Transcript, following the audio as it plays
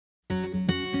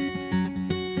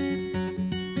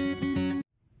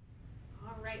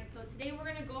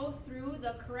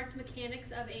the correct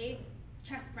mechanics of a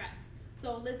chest press.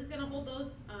 So Liz is gonna hold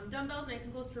those dumbbells nice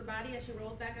and close to her body as she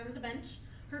rolls back onto the bench.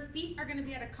 Her feet are gonna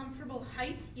be at a comfortable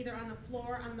height, either on the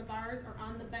floor, on the bars, or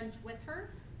on the bench with her,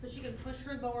 so she can push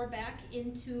her lower back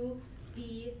into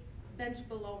the bench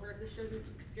below her so she doesn't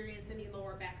experience any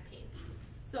lower back pain.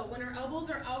 So when her elbows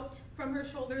are out from her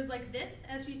shoulders like this,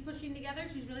 as she's pushing together,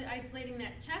 she's really isolating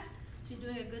that chest. She's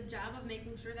doing a good job of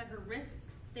making sure that her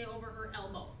wrists stay over her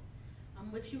elbow.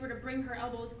 If she were to bring her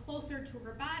elbows closer to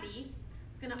her body,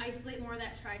 it's gonna isolate more of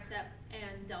that tricep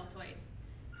and deltoid.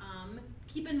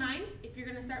 Keep in mind, if you're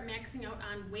gonna start maxing out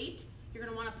on weight, you're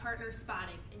gonna wanna partner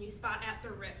spotting, and you spot at the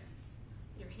wrists.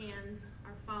 Your hands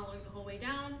are following the whole way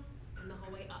down and the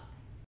whole way up.